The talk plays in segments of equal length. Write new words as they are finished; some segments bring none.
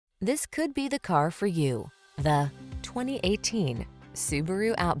This could be the car for you. The 2018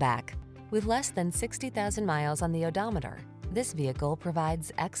 Subaru Outback. With less than 60,000 miles on the odometer, this vehicle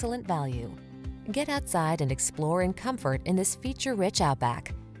provides excellent value. Get outside and explore in comfort in this feature-rich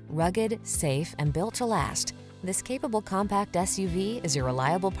Outback. Rugged, safe, and built to last, this capable compact SUV is your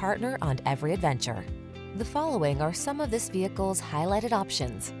reliable partner on every adventure. The following are some of this vehicle's highlighted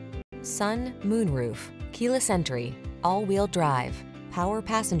options: sun, moonroof, keyless entry, all-wheel drive, power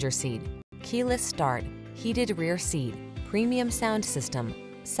passenger seat, keyless start, heated rear seat, premium sound system,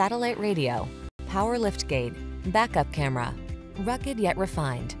 satellite radio, power liftgate, backup camera. Rugged yet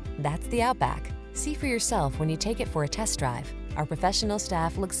refined, that's the Outback. See for yourself when you take it for a test drive. Our professional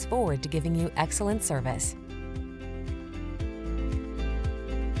staff looks forward to giving you excellent service.